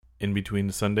In Between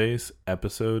Sundays,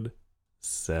 episode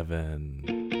 7.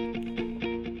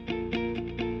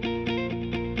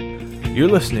 You're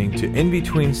listening to In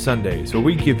Between Sundays, where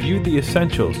we give you the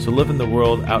essentials to live in the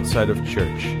world outside of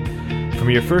church.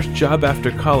 From your first job after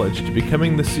college to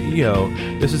becoming the CEO,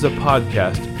 this is a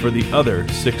podcast for the other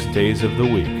 6 days of the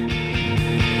week.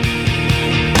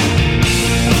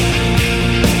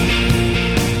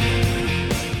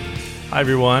 Hi,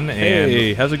 everyone, and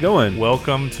Hey, how's it going?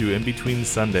 welcome to In Between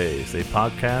Sundays, a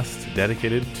podcast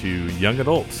dedicated to young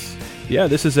adults. Yeah,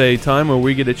 this is a time where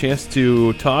we get a chance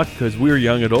to talk because we're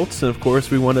young adults, and of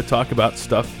course we want to talk about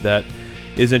stuff that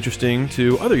is interesting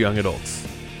to other young adults,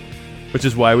 which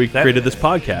is why we created this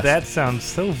podcast. That sounds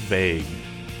so vague.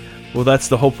 Well, that's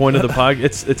the whole point of the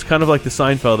podcast. It's kind of like the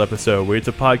Seinfeld episode where it's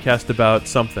a podcast about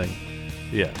something.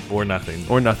 Yeah, or nothing.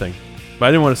 Or nothing. But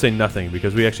I didn't want to say nothing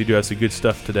because we actually do have some good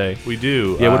stuff today. We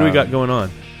do. Yeah, what do we got going on?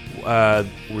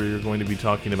 We're going to be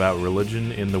talking about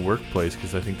religion in the workplace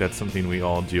because I think that's something we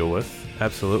all deal with.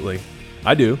 Absolutely.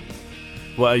 I do.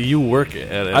 Well, you work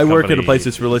at a I work at a company- place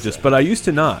that's religious, but I used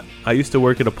to not. I used to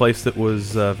work at a place that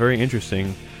was very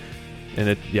interesting.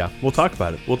 And we'll talk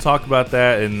about it. We'll talk about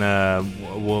that, and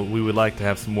we would like to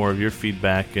have some more of your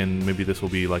feedback, and maybe this will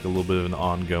be like a little bit of an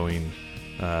ongoing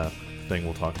thing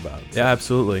we'll talk about. So. Yeah,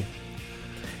 absolutely.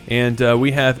 And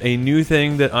we have a new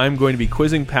thing that I'm going to be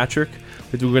quizzing Patrick.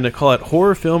 We're going to call it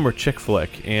horror film or chick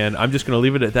flick. And I'm just going to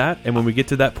leave it at that. And when we get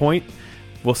to that point,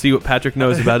 we'll see what Patrick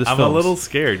knows about his films. I'm a little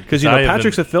scared. Because,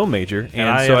 Patrick's a film major. And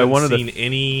I so I haven't wanted seen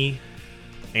any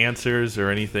answers or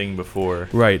anything before.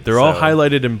 Right. They're all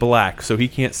highlighted in black, so he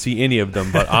can't see any of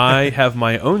them. But I have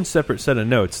my own separate set of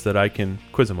notes that I can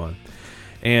quiz him on.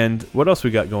 And what else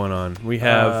we got going on? We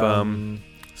have...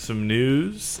 some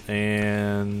news,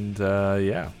 and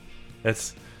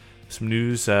that's some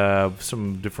news,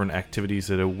 some different activities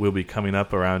that will be coming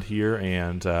up around here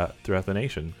and throughout the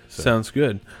nation. So. Sounds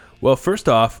good. Well, first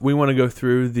off, we want to go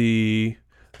through the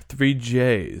 3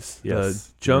 J's. Yes.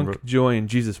 The junk, joy, and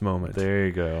Jesus moment. There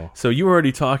you go. So you were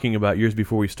already talking about yours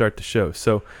before we start the show.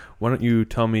 So why don't you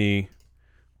tell me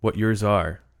what yours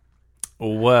are?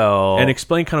 Well... And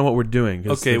explain kind of what we're doing.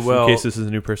 Okay, in case this is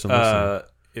a new person listening.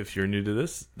 If you're new to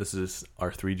this is our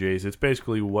 3 J's. It's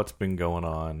basically what's been going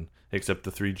on, except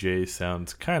the 3 J's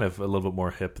sounds kind of a little bit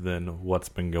more hip than what's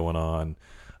been going on.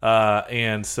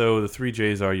 And so the 3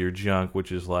 J's are your junk,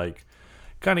 which is like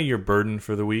kind of your burden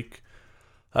for the week.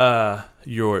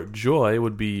 Your joy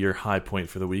would be your high point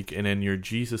for the week. And then your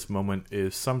Jesus moment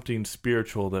is something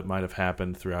spiritual that might have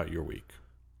happened throughout your week.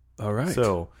 All right.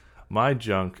 So my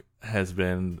junk has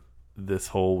been this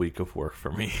whole week of work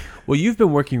for me. Well, you've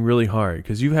been working really hard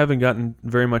because you haven't gotten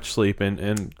very much sleep,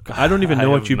 and I don't even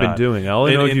know what you've been doing. All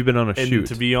I know is you've been on a shoot.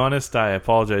 To be honest, I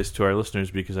apologize to our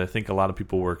listeners because I think a lot of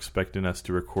people were expecting us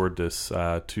to record this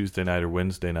Tuesday night or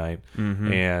Wednesday night,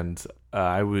 and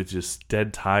I was just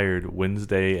dead tired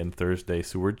Wednesday and Thursday,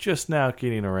 so we're just now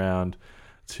getting around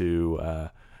to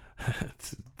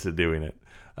to doing it.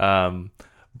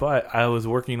 But I was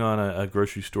working on a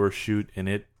grocery store shoot, and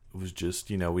it was just,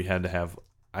 I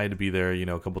had to be there,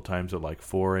 a couple times at like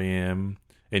 4 a.m.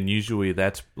 And usually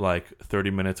that's like 30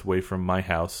 minutes away from my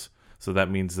house. So that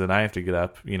means that I have to get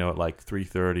up, at like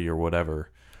 3:30 or whatever.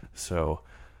 So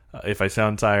if I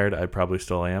sound tired, I probably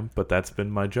still am. But that's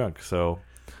been my junk. So,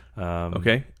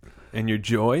 okay. And your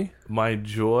joy? My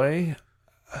joy?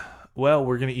 Well,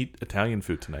 we're going to eat Italian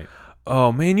food tonight.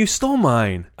 Oh, man, you stole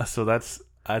mine. So that's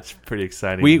pretty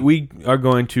exciting. We are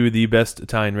going to the best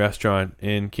Italian restaurant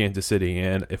in Kansas City,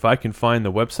 and if I can find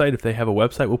the website, if they have a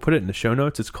website, we'll put it in the show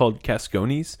notes. It's called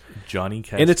Casconi's. Johnny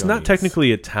Casconi's. And it's not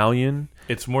technically Italian.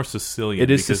 It's more Sicilian.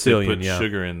 It is because Sicilian, they put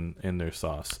sugar in their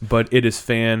sauce. But it is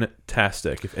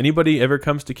fantastic. If anybody ever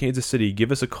comes to Kansas City,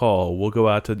 give us a call. We'll go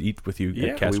out to eat with you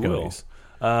at Casconi's.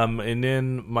 We will. And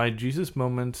then my Jesus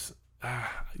moments, I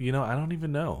don't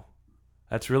even know.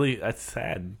 That's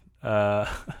sad.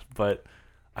 But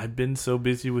I've been so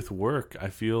busy with work. I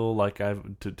feel like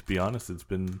to be honest, it's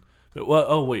been... Well,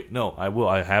 oh, wait, no, I will.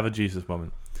 I have a Jesus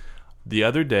moment. The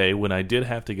other day, when I did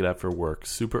have to get up for work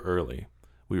super early,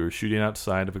 we were shooting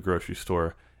outside of a grocery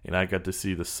store, and I got to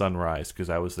see the sunrise because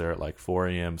I was there at like 4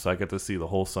 a.m., so I got to see the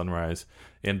whole sunrise.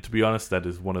 And to be honest, that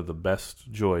is one of the best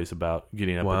joys about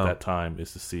getting up at that time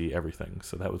is to see everything.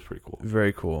 So that was pretty cool.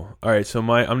 Very cool. All right, so I'm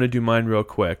going to do mine real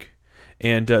quick.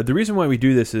 And the reason why we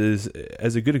do this is,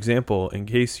 as a good example, in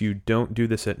case you don't do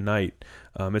this at night,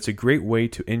 it's a great way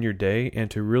to end your day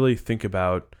and to really think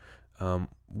about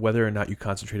whether or not you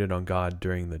concentrated on God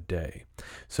during the day.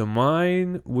 So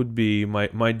mine would be,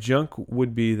 my junk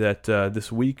would be that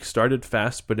this week started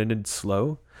fast but ended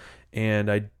slow.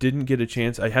 and I didn't get a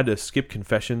chance. I had to skip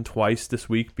confession twice this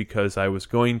week because I was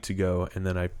going to go, and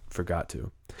then I forgot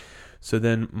to. So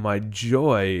then my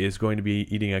joy is going to be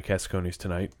eating at Cascones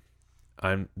tonight.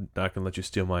 I'm not going to let you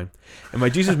steal mine. And my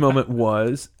Jesus moment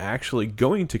was actually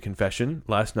going to confession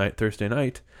last night, Thursday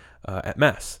night, at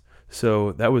Mass.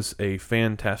 So that was a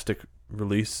fantastic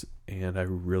release, and I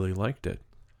really liked it.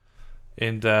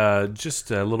 And just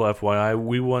a little FYI,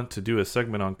 we want to do a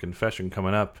segment on confession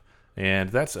coming up. And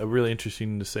that's really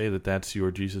interesting to say that that's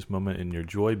your Jesus moment and your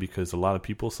joy, because a lot of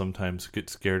people sometimes get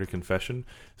scared of confession.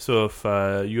 So if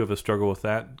you have a struggle with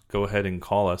that, go ahead and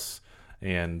call us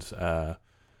and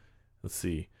let's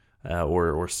see,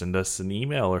 or send us an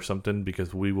email or something,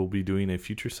 because we will be doing a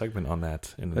future segment on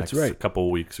that in the next couple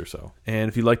of weeks or so. And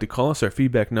if you'd like to call us, our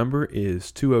feedback number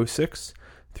is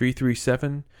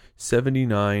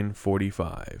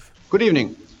 206-337-7945. Good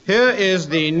evening. Here is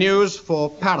the news for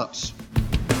parrots.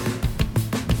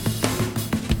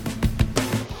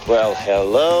 Well,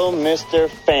 hello, Mr.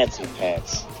 Fancy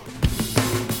Pants.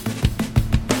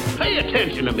 Pay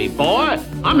attention to me, boy.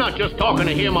 I'm not just talking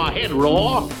to hear my head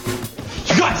roar.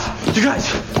 You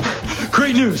guys,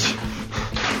 great news.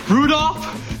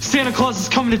 Rudolph, Santa Claus is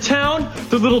coming to town,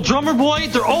 the little drummer boy,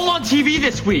 they're all on TV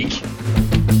this week.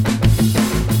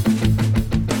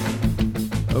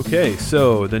 Okay,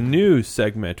 so the news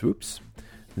segment, The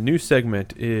news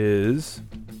segment is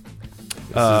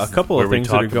a couple of things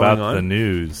that are going on. The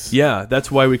news. Yeah, that's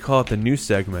why we call it the news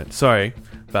segment. Sorry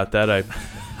about that.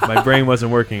 My brain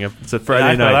wasn't working. It's a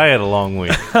Friday night. I had a long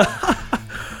week.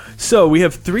 So we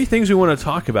have 3 things we want to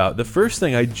talk about. The first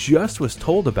thing I just was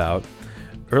told about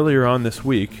earlier on this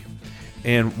week,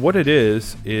 and what it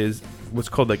is what's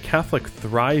called the Catholic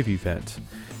Thrive event.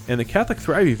 And the Catholic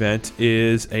Thrive event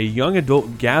is a young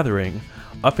adult gathering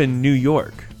up in New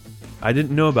York. I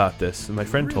didn't know about this, and my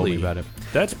friend told me about it.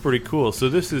 That's pretty cool. So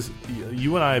this is,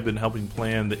 you and I have been helping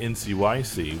plan the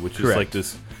NCYC, which Correct. is like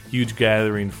this huge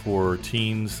gathering for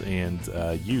teens and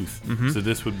youth. Mm-hmm. So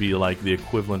this would be like the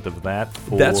equivalent of that.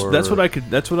 For that's what I could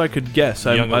guess.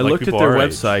 I looked at their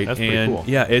website, that's and cool.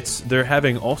 Yeah, they're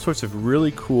having all sorts of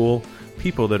really cool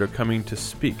people that are coming to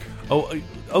speak. Oh,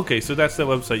 okay, so that's the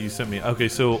website you sent me. Okay,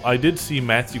 so I did see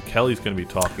Matthew Kelly's going to be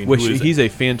talking. He's a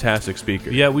fantastic speaker.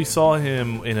 Yeah, we saw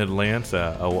him in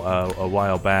Atlanta a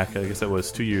while back. I guess that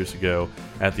was 2 years ago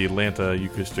at the Atlanta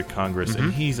Eucharistic Congress. Mm-hmm.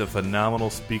 And he's a phenomenal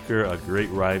speaker, a great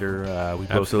writer. We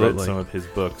both read some of his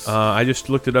books. I just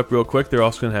looked it up real quick. They're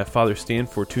also going to have Father Stan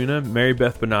Fortuna, Mary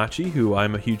Beth Bonacci, who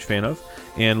I'm a huge fan of,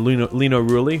 and Lino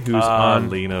Rulli, who's on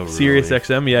Sirius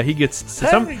XM. Yeah,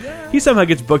 he somehow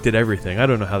gets booked at everything. I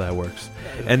don't know how that works.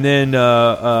 And then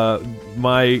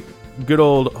my good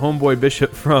old homeboy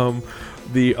bishop from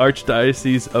the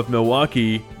Archdiocese of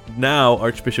Milwaukee, now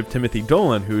Archbishop Timothy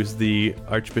Dolan, who's the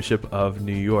Archbishop of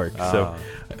New York.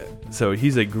 So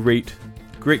he's a great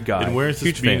guy. And where is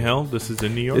this being held? This is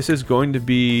in New York? This is going to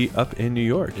be up in New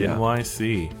York. Yeah.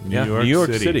 NYC. New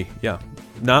York City. Yeah.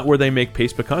 Not where they make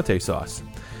paste picante sauce.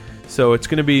 So it's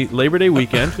going to be Labor Day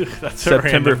weekend,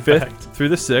 September 5th through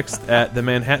the 6th at the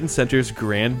Manhattan Center's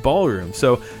Grand Ballroom.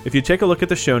 So if you take a look at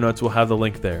the show notes, we'll have the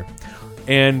link there.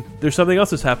 And there's something else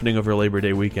that's happening over Labor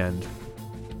Day weekend.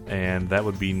 And that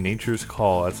would be Nature's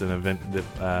Call. That's an event that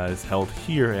is held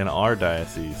here in our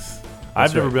diocese.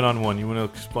 I've never been on one. You want to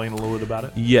explain a little bit about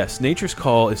it? Yes. Nature's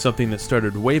Call is something that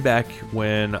started way back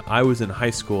when I was in high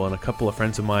school, and a couple of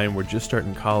friends of mine were just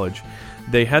starting college.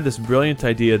 They had this brilliant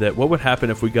idea that what would happen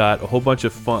if we got a whole bunch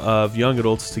of young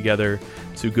adults together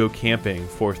to go camping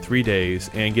for 3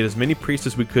 days and get as many priests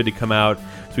as we could to come out,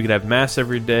 so we could have Mass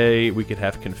every day, we could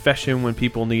have confession when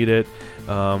people need it,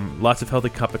 lots of healthy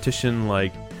competition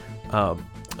like, what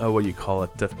do you call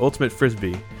it, the Ultimate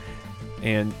Frisbee,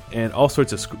 and all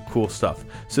sorts of cool stuff.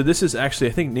 So this is actually,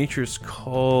 I think, Nature's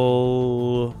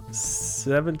Call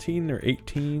 17 or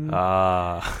 18.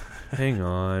 Hang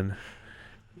on.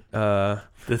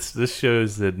 This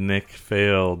shows that Nick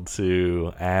failed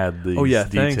to add these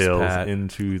details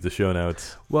into the show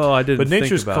notes. Well, I didn't. But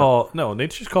Nature's Call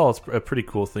is a pretty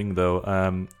cool thing, though.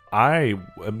 I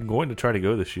am going to try to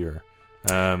go this year.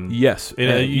 Yes,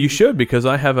 you should, because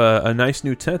I have a nice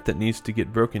new tent that needs to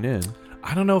get broken in.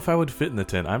 I don't know if I would fit in the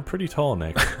tent. I'm pretty tall,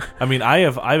 Nick. I mean, I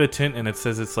have a tent, and it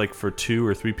says it's like for 2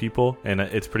 or 3 people, and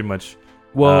it's pretty much.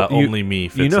 Only me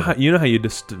fits in. You know how you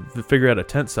just figure out a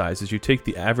tent size is you take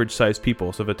the average size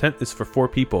people. So if a tent is for 4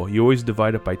 people, you always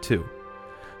divide it by 2.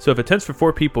 So if a tent's for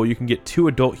 4 people, you can get 2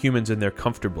 adult humans in there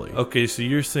comfortably. Okay, so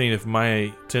you're saying if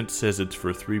my tent says it's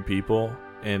for 3 people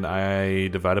and I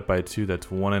divide it by 2, that's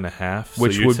 1.5,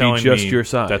 which would be just your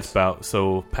size. That's about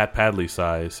Pat Padley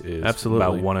size is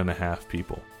absolutely about 1.5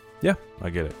 people. Yeah, I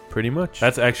get it. pretty much.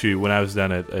 That's actually, when I was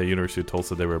down at University of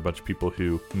Tulsa, there were a bunch of people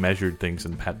who measured things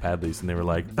in Pat Padley's, and they were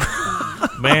like,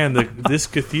 man, this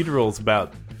cathedral is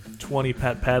about 20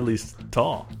 Pat Padley's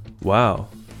tall. Wow.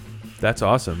 That's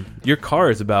awesome. Your car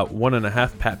is about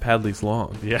 1.5 Pat Padley's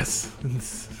long. Yes.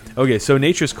 Okay, so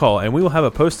Nature's Call, and we will have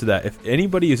a post to that. If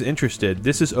anybody is interested,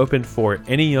 this is open for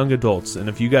any young adults. And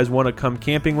if you guys want to come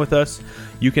camping with us,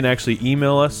 you can actually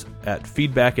email us at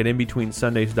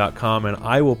feedback@inbetweensundays.com, and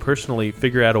I will personally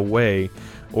figure out a way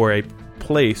or a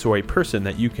place or a person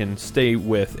that you can stay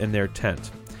with in their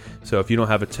tent. So if you don't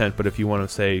have a tent, but if you want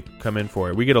to say come in for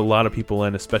it, we get a lot of people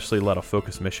in, especially a lot of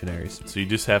Focus missionaries. So you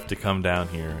just have to come down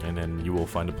here, and then you will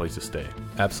find a place to stay.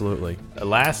 Absolutely.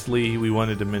 Lastly, we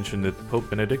wanted to mention that Pope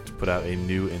Benedict put out a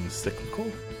new encyclical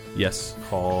Yes.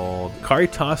 called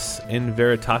Caritas in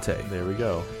Veritate, There we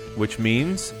go. which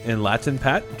means in Latin,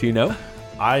 Pat, do you know?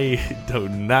 I do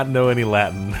not know any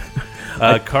Latin.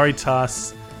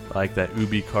 Caritas, like that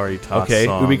Ubi Caritas Okay,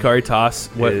 song. Ubi Caritas.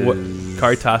 What is-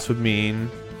 Caritas would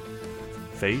mean?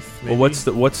 Faith, maybe? Well,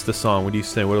 what's the song? What do you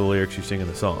sing? What are the lyrics you sing in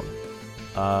the song?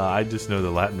 I just know the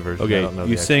Latin version. I Okay, don't know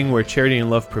you the sing where charity and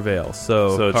love prevail.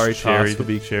 So it's Caritas charity- would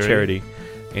be charity? charity,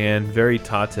 and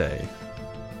Veritate.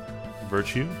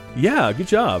 virtue. Yeah, good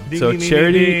job. Ding, So ding, ding,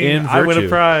 charity ding, ding. and I win a virtue.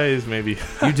 prize, maybe.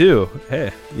 You do.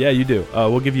 Hey, yeah, you do.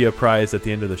 We'll give you a prize at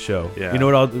the end of the show. Yeah. You know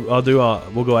what I'll do?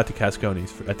 We'll go out to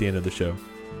Cascones at the end of the show.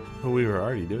 Well, we were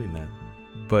already doing that.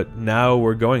 But now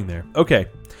we're going there. Okay,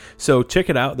 so check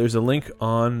it out. There's a link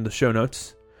on the show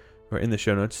notes, or in the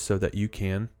show notes, so that you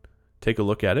can take a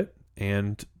look at it.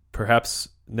 And perhaps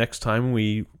next time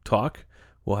we talk,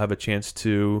 we'll have a chance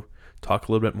to talk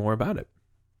a little bit more about it.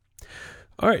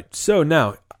 All right, so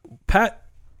now, Pat,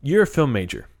 you're a film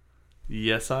major.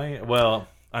 Yes, well,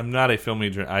 I'm not a film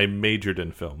major. I majored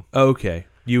in film. Okay,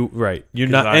 you're 'Cause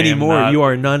not I am anymore. not- You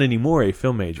are not anymore a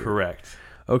film major. Correct.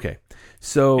 Okay,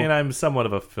 so And I'm somewhat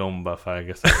of a film buff, I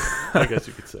guess. I guess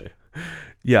you could say.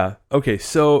 yeah, okay,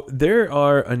 so there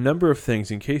are a number of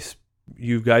things. In case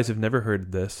you guys have never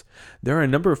heard this, there are a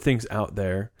number of things out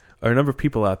there, or a number of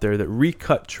people out there that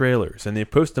recut trailers and they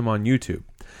post them on YouTube.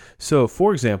 So,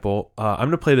 for example, I'm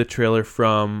going to play the trailer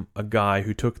from a guy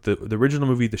who took the original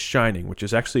movie The Shining, which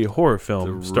is actually a horror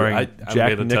film starring I'm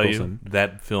Jack gonna tell you, Nicholson.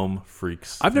 that film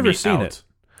freaks I've never me seen out. it.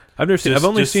 I've never seen. Just, I've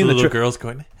only just seen the the little girls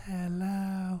going,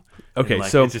 hello. Okay, And, like,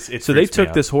 so it so they freaks me took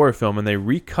out. this horror film and they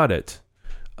recut it,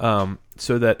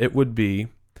 so that it would be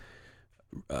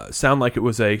sound like it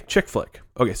was a chick flick.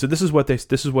 Okay, so this is what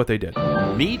they did.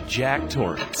 Meet Jack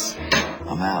Torrance.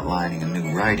 I'm outlining a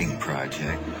new writing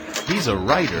project. He's a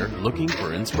writer looking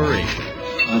for inspiration.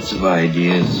 Lots of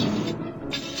ideas.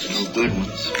 No good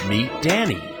ones. Meet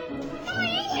Danny.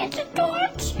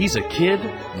 He's a kid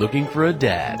looking for a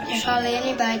dad. There's hardly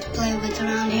anybody to play with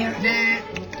around here.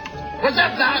 What's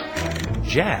up, Doc?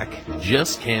 Jack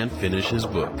just can't finish his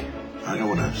book. I don't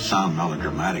want to sound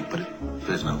melodramatic, but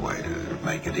there's no way to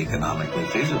make it economically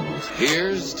feasible.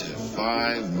 Here's to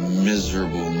 5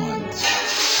 miserable months.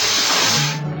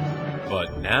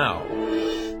 But now,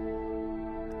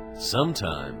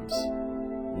 sometimes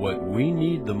what we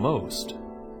need the most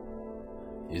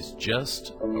is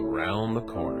just around the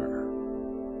corner.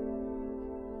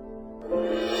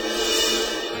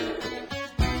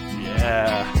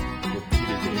 Yeah. With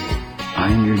Peter David.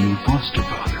 I'm your new foster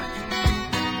father.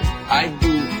 I'd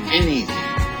do anything.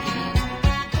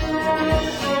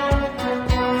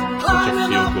 Such a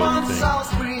feel-good thing.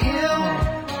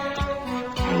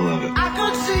 I love it. I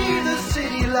could see the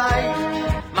city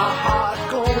light, my heart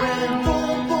going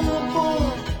boom, boom,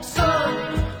 boom.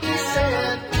 Son, he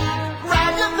said,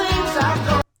 grab your things, I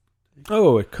go.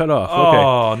 Oh, it cut off.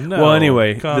 Oh, Okay. no. Well,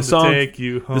 anyway, Come the to song take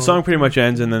you home. the song pretty much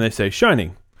ends, and then they say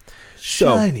 "Shining."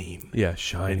 So- Shining. Yeah,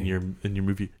 Shining. In your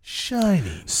movie,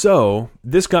 Shining. So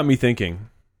this got me thinking,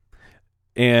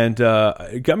 and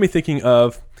it got me thinking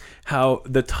of how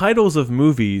the titles of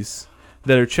movies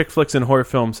that are chick flicks and horror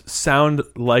films sound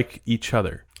like each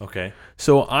other. Okay.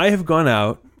 So I have gone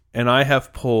out and I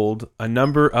have pulled a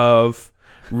number of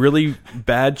really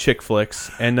bad chick flicks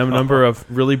and a number of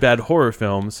really bad horror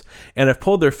films, and I've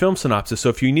pulled their film synopsis. So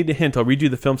if you need a hint, I'll read you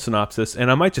the film synopsis, and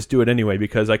I might just do it anyway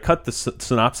because I cut the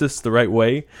synopsis the right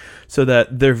way so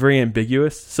that they're very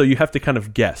ambiguous. So you have to kind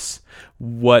of guess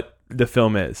what the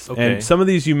film is. Okay. And some of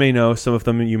these you may know, some of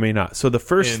them you may not. So the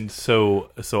first... And so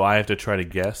I have to try to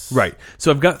guess. Right.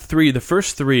 So I've got 3. The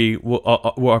first 3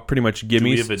 are pretty much we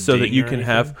gimmies, have a so that ding you or can anything?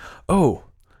 have... Oh,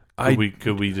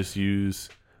 Could we just use?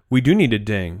 we do need a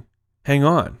ding. Hang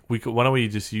on. Why don't we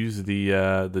just use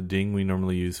the ding we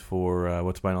normally use for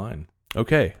What's My Line?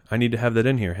 Okay, I need to have that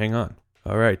in here. Hang on.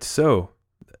 All right, so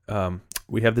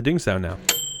we have the ding sound now.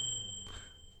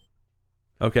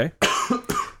 Okay.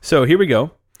 So here we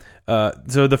go.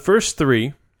 So the first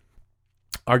three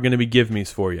are going to be give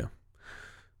me's for you.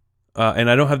 And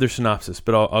I don't have their synopsis,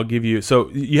 but I'll give you. So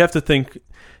you have to think,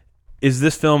 is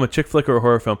this film a chick flick or a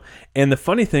horror film? And the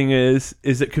funny thing is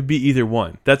it could be either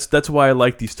one. That's why I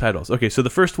like these titles. Okay, so the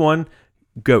first one,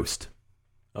 Ghost.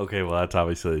 Okay, well, that's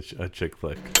obviously a chick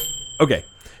flick. Okay,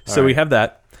 so we have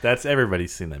that. That's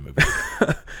everybody's seen that movie.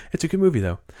 It's a good movie,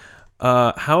 though.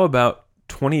 How about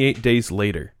 28 Days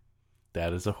Later?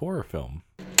 That is a horror film.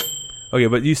 Okay,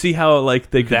 but you see how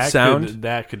like they could sound?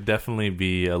 That could definitely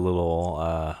be a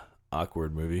little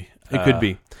awkward movie. It could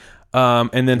be.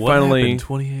 And then what finally, happened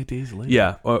 28 Days Later.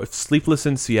 Yeah, Sleepless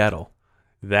in Seattle.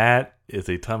 That is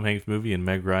a Tom Hanks movie and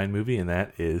Meg Ryan movie, and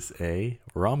that is a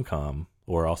rom-com,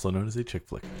 or also known as a chick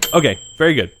flick. Okay,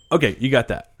 very good. Okay, you got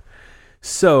that.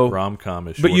 So rom-com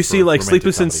is short but you see, for like romantic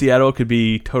Sleepless in comedy. Seattle could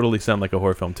be totally sound like a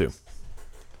horror film too.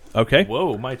 Okay.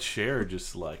 Whoa, my chair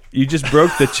just like... You just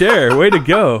broke the chair. Way to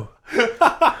go.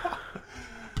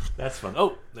 That's fun.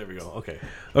 Oh, there we go. Okay.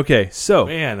 Okay, so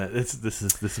man, this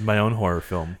is my own horror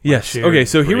film. My yes. chair Okay,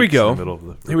 so here we breaks in go. the middle of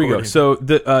the Here we go. recording. So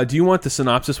do you want the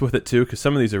synopsis with it too? Because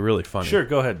some of these are really funny. Sure,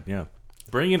 go ahead. Yeah,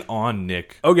 bring it on,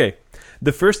 Nick. Okay.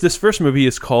 This first movie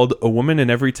is called A Woman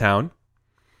in Every Town.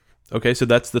 Okay, so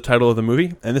that's the title of the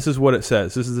movie, and this is what it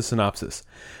says. This is the synopsis.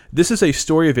 This is a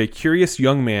story of a curious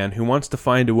young man who wants to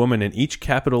find a woman in each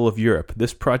capital of Europe.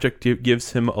 This project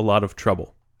gives him a lot of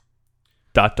trouble. ...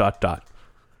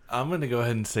 I'm going to go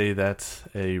ahead and say that's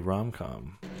a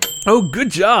rom-com. Oh, good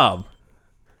job.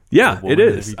 Yeah, A Woman it in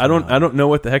is. Every I don't know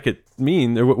what the heck it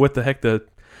means or what the heck the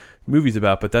movie's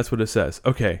about, but that's what it says.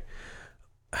 Okay.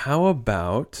 How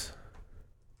about...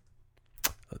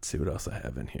 Let's see what else I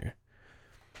have in here.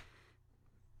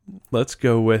 Let's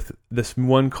go with this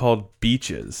one called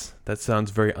Beaches. That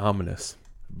sounds very ominous.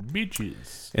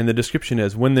 Beaches. And the description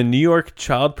is, when the New York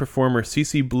child performer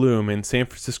Cece Bloom and San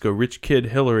Francisco rich kid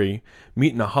Hillary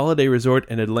meet in a holiday resort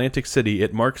in Atlantic City,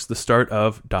 it marks the start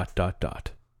of ...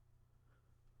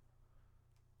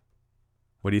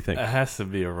 What do you think? It has to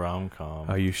be a rom-com.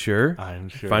 Are you sure? I'm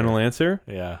sure. Final answer?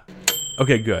 Yeah.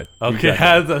 Okay, good. Okay,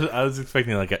 I was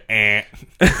expecting like a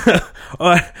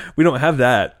we don't have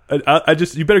that. I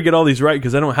just, you better get all these right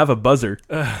because I don't have a buzzer.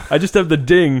 I just have the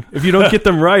ding. If you don't get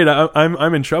them right,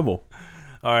 I'm in trouble.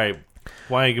 All right.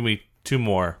 Why don't you give me two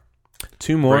more?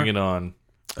 Two more? Bring it on.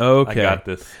 Okay. I got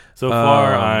this. So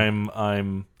far,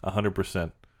 I'm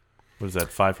 100%. What is that?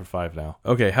 5 for 5 now.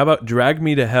 Okay, how about Drag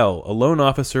Me to Hell? A lone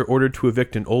officer ordered to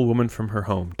evict an old woman from her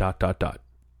home. ...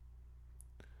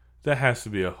 That has to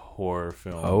be a horror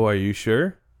film. Oh, are you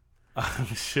sure? I'm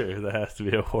sure that has to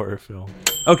be a horror film.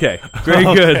 Okay, very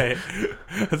good. Okay.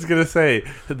 I was gonna say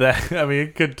that. I mean,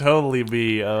 it could totally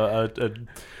be a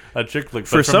chick flick.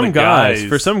 For some guys,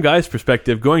 for some guys'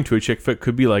 perspective, going to a chick flick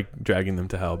could be like dragging them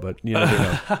to hell, but you never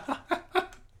know.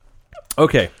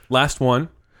 Okay, last one.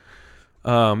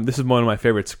 This is one of my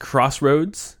favorites.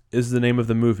 Crossroads is the name of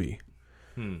the movie.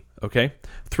 Okay?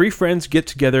 3 friends get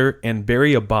together and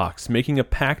bury a box, making a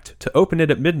pact to open it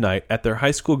at midnight at their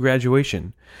high school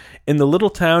graduation. In the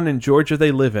little town in Georgia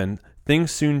they live in,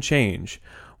 things soon change.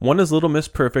 One is Little Miss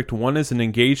Perfect, one is an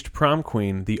engaged prom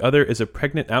queen, the other is a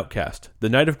pregnant outcast. The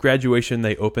night of graduation,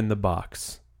 they open the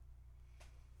box.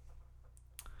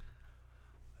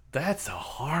 That's a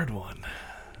hard one.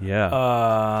 Yeah.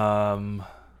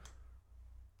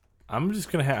 I'm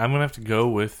just gonna have to go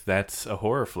with that's a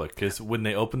horror flick because when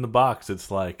they open the box,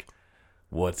 it's like,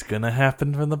 what's gonna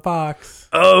happen from the box?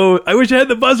 Oh, I wish I had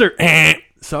the buzzer.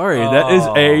 Sorry, that is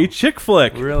a chick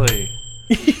flick. Really?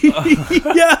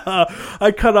 Yeah,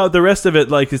 I cut out the rest of it.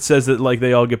 Like it says that like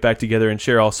they all get back together and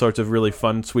share all sorts of really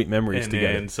fun, sweet memories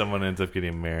together. And someone ends up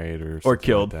getting married or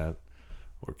killed. Like that.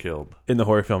 Or killed. In the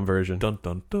horror film version. Dun,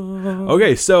 dun, dun.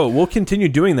 Okay, so we'll continue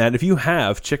doing that. If you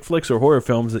have chick flicks or horror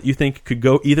films that you think could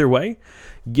go either way,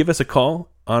 give us a call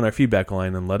on our feedback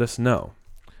line and let us know.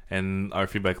 And our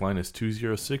feedback line is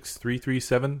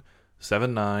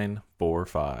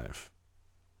 206-337-7945.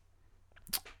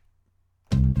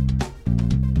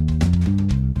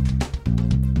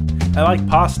 I like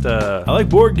pasta. I like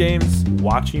board games.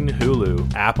 Watching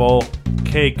Hulu. Apple.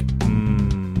 Cake.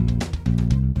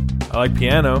 I like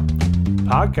piano.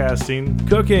 Podcasting.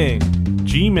 Cooking.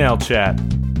 Gmail chat.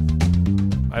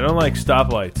 I don't like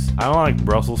stoplights. I don't like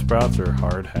Brussels sprouts or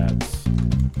hard hats.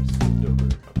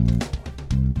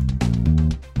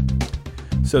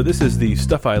 So this is the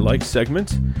Stuff I Like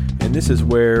segment, and this is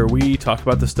where we talk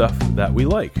about the stuff that we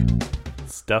like.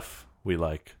 Stuff we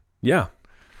like. Yeah.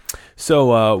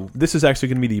 So this is actually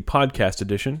going to be the podcast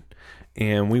edition,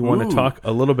 and we want to talk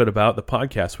a little bit about the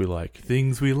podcasts we like.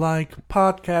 Things we like,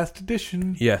 podcast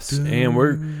edition. Yes, and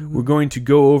we're going to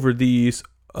go over these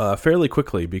fairly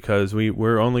quickly because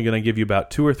we're only going to give you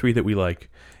about 2 or 3 that we like,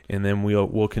 and then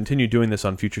we'll continue doing this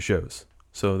on future shows.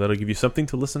 So that'll give you something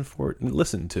to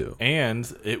listen to.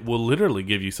 And it will literally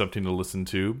give you something to listen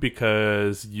to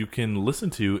because you can listen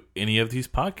to any of these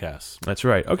podcasts. That's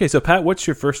right. Okay, so Pat, what's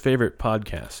your first favorite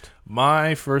podcast?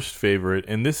 My first favorite,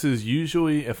 and this is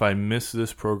usually if I miss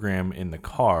this program in the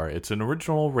car, it's an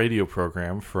original radio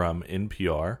program from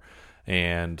NPR,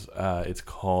 and it's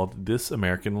called This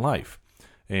American Life.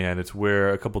 And it's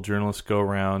where a couple journalists go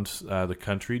around the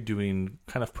country doing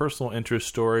kind of personal interest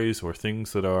stories or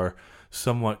things that are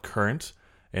somewhat current.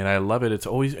 And I love it. It's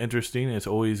always interesting. It's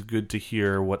always good to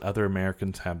hear what other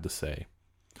Americans have to say.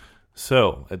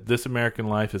 So, This American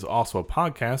Life is also a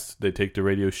podcast. They take the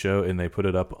radio show and they put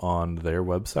it up on their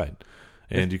website.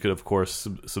 And you could, of course,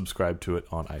 subscribe to it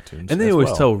on iTunes. And they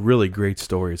always tell really great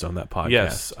stories on that podcast.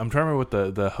 Yes. I'm trying to remember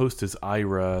what the host is,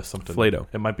 Ira something. Flato.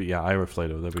 It might be, Ira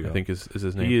Flato. There we go. I think is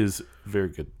his name. He is very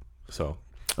good. So,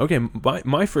 okay,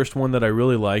 my first one that I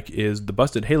really like is the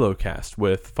Busted Halo cast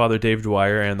with Father Dave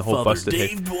Dwyer and the whole Busted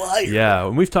Halo. Dwyer. Yeah,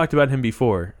 and we've talked about him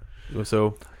before.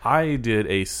 So I did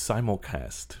a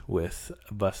simulcast with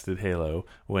Busted Halo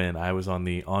when I was on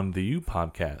the On the U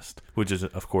podcast, which is,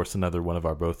 of course, another one of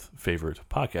our both favorite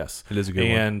podcasts. It is a good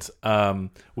one. And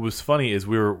what was funny is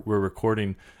we're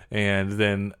recording, and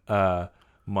then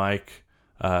Mike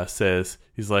says,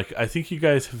 he's like, I think you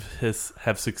guys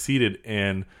have succeeded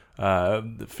in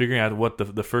figuring out what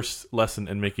the first lesson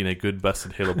in making a good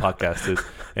Busted Halo podcast is.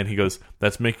 And he goes,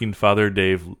 that's making Father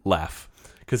Dave laugh.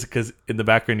 Because in the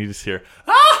background you just hear,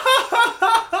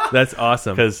 that's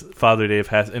awesome. Because Father Dave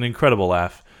has an incredible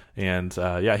laugh. And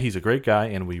he's a great guy,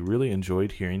 and we really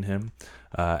enjoyed hearing him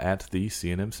at the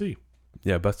CNMC.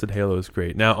 Yeah, Busted Halo is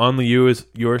great. Now, On the U is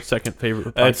your second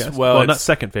favorite podcast? Well, not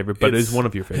second favorite, but it is one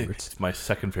of your favorites. It's my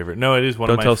second favorite. No, it is one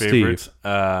of my favorites.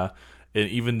 And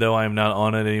even though I'm not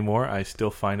on it anymore, I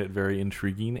still find it very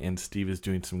intriguing, and Steve is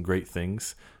doing some great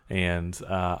things. And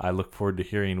I look forward to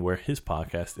hearing where his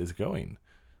podcast is going.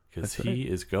 Because he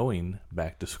is going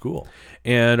back to school.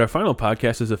 And our final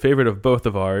podcast is a favorite of both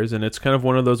of ours, and it's kind of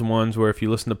one of those ones where if you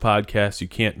listen to podcasts, you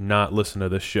can't not listen to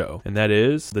this show. And that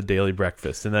is The Daily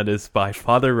Breakfast, and that is by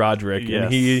Father Roderick. Yes.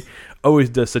 And he always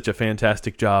does such a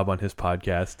fantastic job on his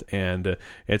podcast, and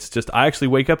it's just, I actually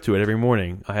wake up to it every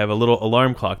morning. I have a little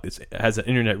alarm clock that has an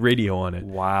internet radio on it.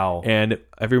 Wow. And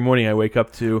every morning I wake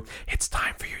up to, it's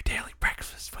time for your daily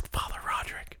breakfast with Father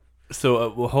Roderick. So,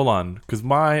 hold on, because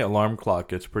my alarm clock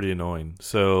gets pretty annoying.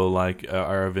 So,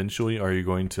 eventually, are you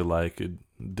going to,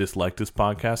 dislike this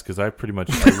podcast? Because I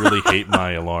really hate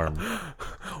my alarm.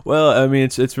 Well, I mean,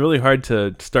 it's really hard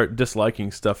to start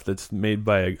disliking stuff that's made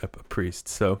by a priest.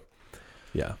 So,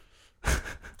 yeah.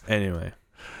 Anyway.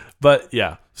 But,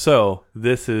 yeah. So,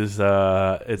 this is,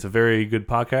 it's a very good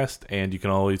podcast, and you can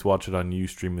always watch it on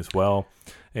Ustream as well.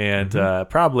 And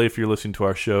probably if you're listening to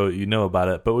our show, you know about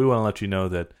it. But we want to let you know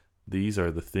that these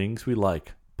are the Things We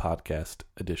Like podcast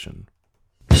edition.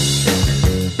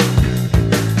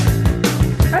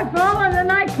 I've fallen and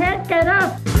I can't get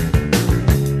up.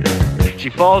 She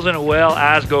falls in a well,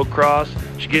 eyes go cross.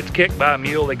 She gets kicked by a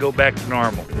mule, they go back to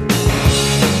normal.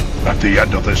 At the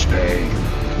end of this day,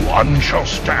 one shall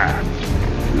stand,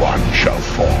 one shall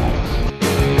fall.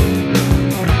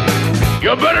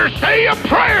 You better say your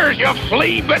prayers, you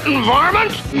flea-bitten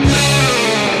varmint!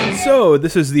 So,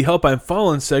 this is the Help I'm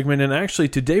Fallen segment, and actually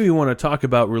today we want to talk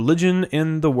about religion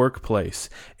in the workplace.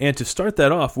 And to start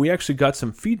that off, we actually got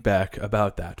some feedback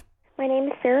about that. My name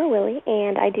is Sarah Willie,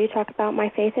 and I do talk about my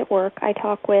faith at work. I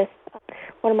talk with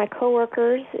one of my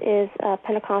coworkers is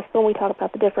Pentecostal, and we talk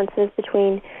about the differences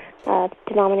between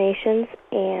denominations,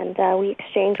 and we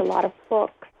exchange a lot of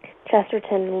books,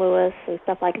 Chesterton, Lewis, and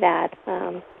stuff like that.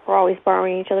 We're always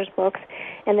borrowing each other's books.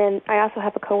 And then I also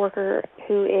have a coworker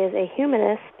who is a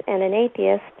humanist and an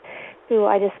atheist who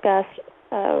I discuss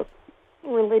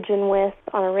religion with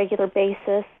on a regular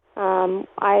basis.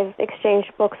 I've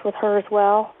exchanged books with her as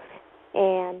well,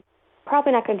 and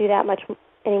probably not going to do that much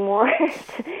anymore.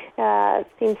 It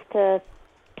seems to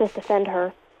just offend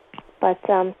her. But,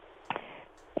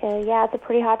 it's a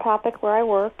pretty hot topic where I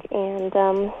work,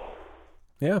 and...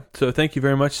 Yeah, so thank you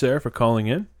very much, Sarah, for calling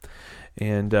in.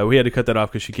 And we had to cut that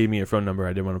off because she gave me her phone number.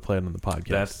 I didn't want to play it on the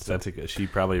podcast. She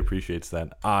probably appreciates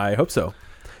that. I hope so.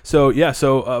 So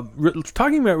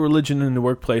talking about religion in the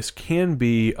workplace can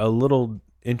be a little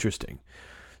interesting.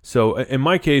 So in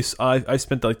my case, I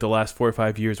spent like the last 4 or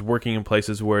 5 years working in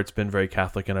places where it's been very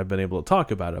Catholic, and I've been able to talk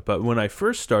about it. But when I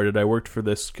first started, I worked for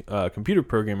this computer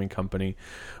programming company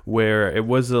where it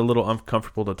was a little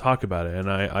uncomfortable to talk about it.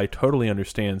 And I totally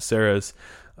understand Sarah's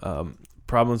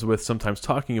problems with sometimes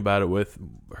talking about it with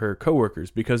her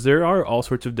coworkers, because there are all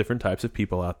sorts of different types of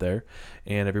people out there,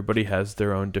 and everybody has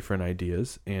their own different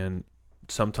ideas. And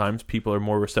sometimes people are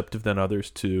more receptive than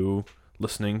others to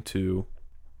listening to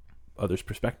others'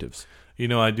 perspectives. You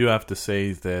know, I do have to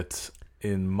say that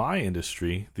in my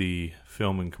industry, the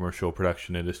film and commercial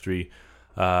production industry,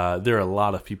 there are a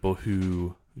lot of people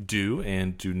who do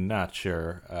and do not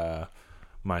share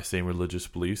my same religious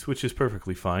beliefs, which is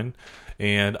perfectly fine.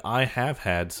 And I have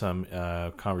had some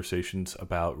conversations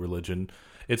about religion.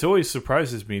 It always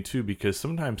surprises me too, because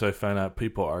sometimes I find out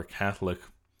people are Catholic,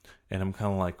 and I'm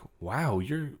kind of like, wow,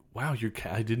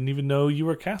 I didn't even know you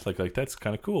were Catholic. Like, that's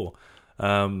kind of cool.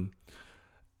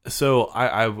 So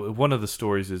I one of the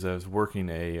stories is I was working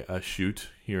a shoot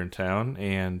here in town,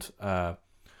 and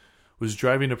was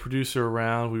driving a producer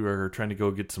around. We were trying to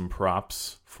go get some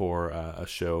props for a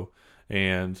show,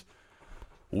 and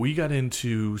we got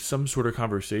into some sort of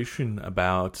conversation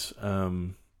about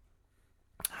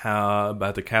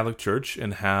the Catholic Church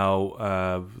and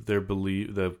how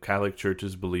the Catholic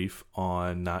Church's belief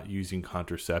on not using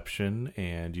contraception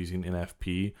and using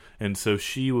NFP. And so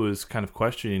she was kind of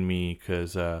questioning me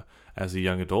because as a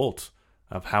young adult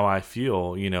of how I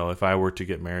feel, you know, if I were to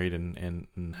get married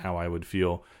and how I would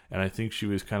feel. And I think she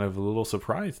was kind of a little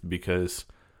surprised, because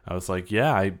I was like,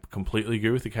 yeah, I completely agree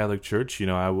with the Catholic Church. You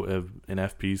know,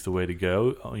 NFP is the way to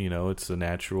go. You know, it's a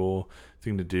natural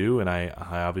thing to do. And I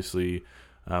obviously...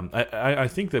 I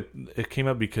think that it came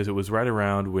up because it was right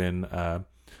around when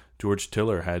George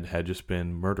Tiller had just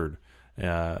been murdered.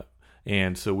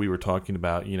 And so we were talking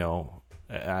about, you know,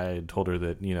 I told her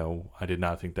that, you know, I did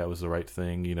not think that was the right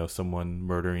thing. You know, someone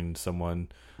murdering someone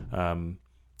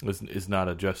is not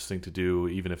a just thing to do,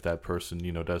 even if that person,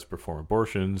 you know, does perform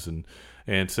abortions.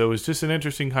 And so it was just an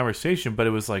interesting conversation, but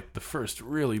it was like the first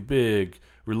really big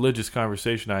religious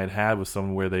conversation I had with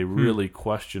someone where they really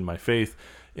questioned my faith.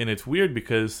 And it's weird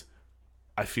because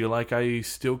I feel like I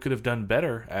still could have done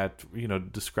better at, you know,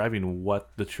 describing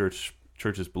what the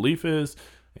church's belief is.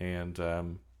 And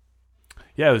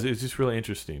yeah, it was just really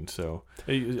interesting. So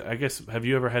I guess, have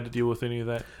you ever had to deal with any of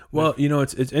that? Well, you know,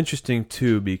 it's interesting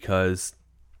too, because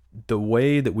the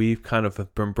way that we've kind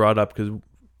of been brought up, because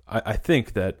I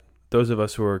think that those of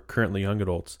us who are currently young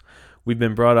adults, we've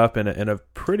been brought up in a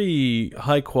pretty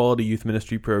high-quality youth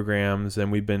ministry programs,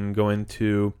 and we've been going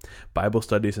to Bible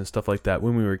studies and stuff like that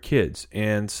when we were kids.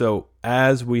 And so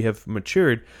as we have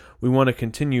matured, we want to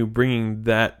continue bringing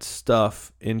that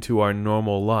stuff into our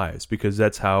normal lives, because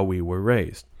that's how we were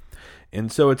raised.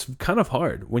 And so it's kind of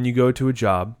hard when you go to a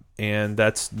job and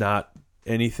that's not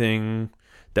anything...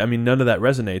 I mean, none of that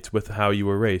resonates with how you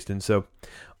were raised. And so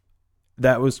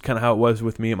that was kind of how it was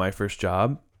with me at my first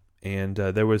job. And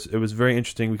it was very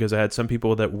interesting, because I had some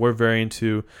people that were very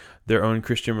into their own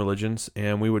Christian religions,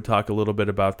 and we would talk a little bit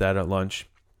about that at lunch.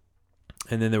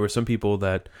 And then there were some people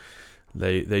that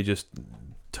they just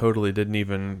totally didn't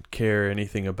even care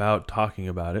anything about talking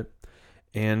about it.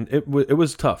 And it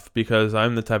was tough, because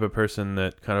I'm the type of person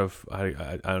that kind of,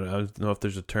 I don't know if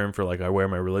there's a term for, like, I wear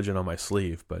my religion on my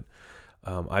sleeve, but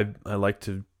I like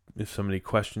to, if somebody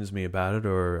questions me about it,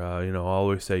 or you know, I'll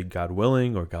always say God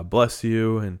willing or God bless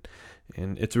you, and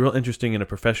it's real interesting in a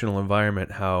professional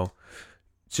environment how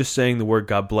just saying the word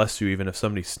God bless you, even if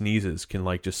somebody sneezes, can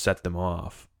like just set them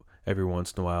off every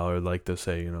once in a while, or like they'll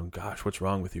say, you know, gosh, what's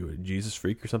wrong with you, a Jesus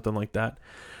freak or something like that.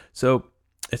 So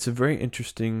it's a very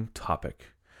interesting topic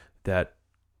that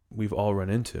we've all run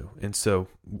into, and so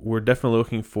we're definitely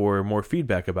looking for more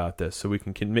feedback about this, so we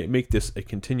can make this a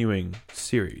continuing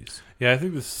series. Yeah, I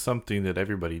think this is something that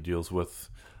everybody deals with.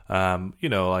 You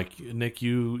know, like Nick,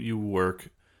 you work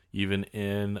even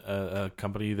in a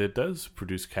company that does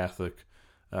produce Catholic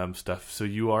stuff, so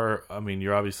you're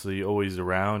obviously always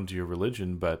around your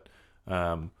religion, but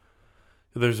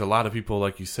there's a lot of people,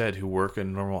 like you said, who work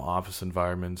in normal office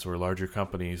environments or larger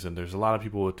companies, and there's a lot of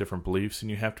people with different beliefs,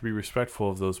 and you have to be respectful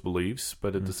of those beliefs,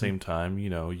 but at the same time, you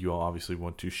know, you obviously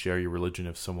want to share your religion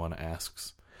if someone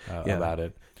asks about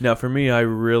it. Now, for me,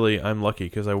 I'm lucky,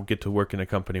 because I get to work in a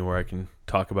company where I can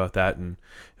talk about that, and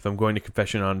if I'm going to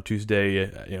confession on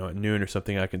Tuesday, you know, at noon or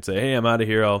something, I can say, hey, I'm out of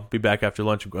here, I'll be back after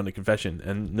lunch, I'm going to confession,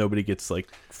 and nobody gets, like,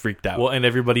 freaked out. Well, and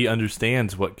everybody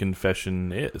understands what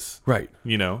confession is. Right.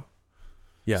 You know?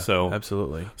 Yeah, so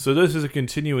absolutely. So this is a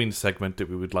continuing segment that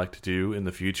we would like to do in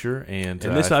the future, and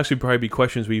this will actually probably be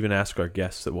questions we even ask our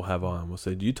guests that we'll have on. We'll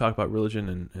say, "Do you talk about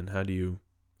religion, and how do you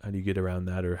get around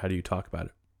that, or how do you talk about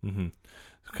it? Mm-hmm.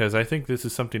 Because I think this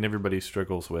is something everybody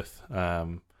struggles with.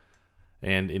 And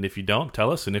if you don't,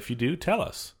 tell us. And if you do, tell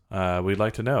us. We'd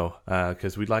like to know,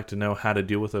 because we'd like to know how to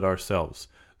deal with it ourselves.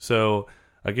 So,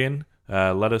 again,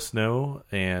 let us know.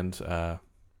 And,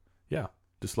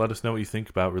 just let us know what you think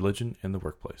about religion in the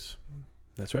workplace.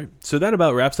 That's right. So that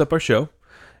about wraps up our show.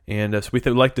 And so we'd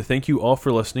like to thank you all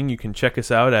for listening. You can check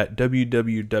us out at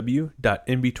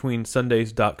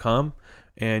www.inbetweensundays.com.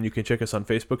 And you can check us on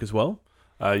Facebook as well.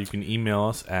 You can email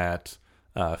us at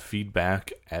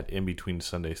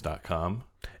feedback@inbetweensundays.com.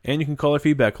 And you can call our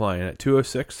feedback line at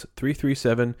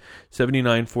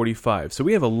 206-337-7945. So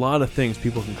we have a lot of things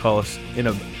people can call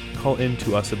in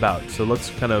to us about. So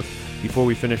let's kind of, before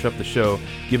we finish up the show,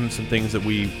 give them some things that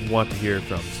we want to hear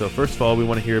from. So first of all, we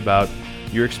want to hear about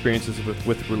your experiences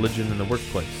with religion in the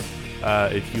workplace.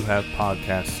 If you have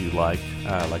podcasts you like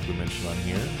we mentioned on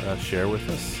here, share with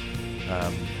us.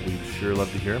 We'd sure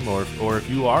love to hear them. Or if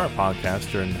you are a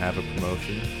podcaster and have a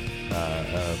promotion,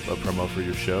 a promo for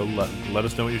your show, let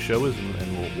us know what your show is,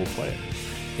 and we'll play it.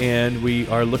 And we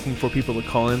are looking for people to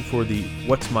call in for the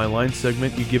What's My Line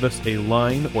segment. You give us a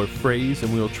line or phrase,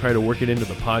 and we will try to work it into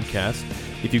the podcast.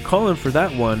 If you call in for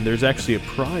that one, there's actually a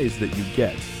prize that you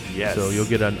get. Yes. So you'll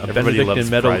get a Benedictine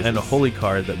medal and a holy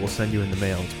card that we'll send you in the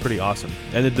mail. It's pretty awesome.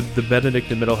 And the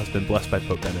Benedictine medal has been blessed by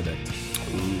Pope Benedict.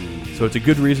 Ooh. So it's a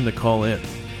good reason to call in.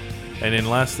 And then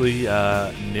lastly,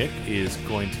 Nick is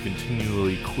going to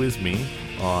continually quiz me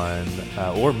on,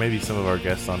 or maybe some of our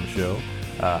guests on the show,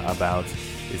 about,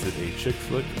 is it a chick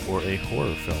flick or a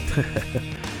horror film?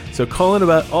 So call in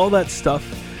about all that stuff.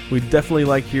 We definitely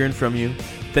like hearing from you.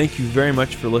 Thank you very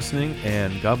much for listening,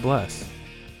 and God bless.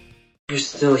 You're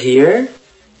still here?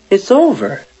 It's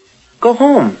over. Go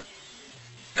home.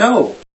 Go.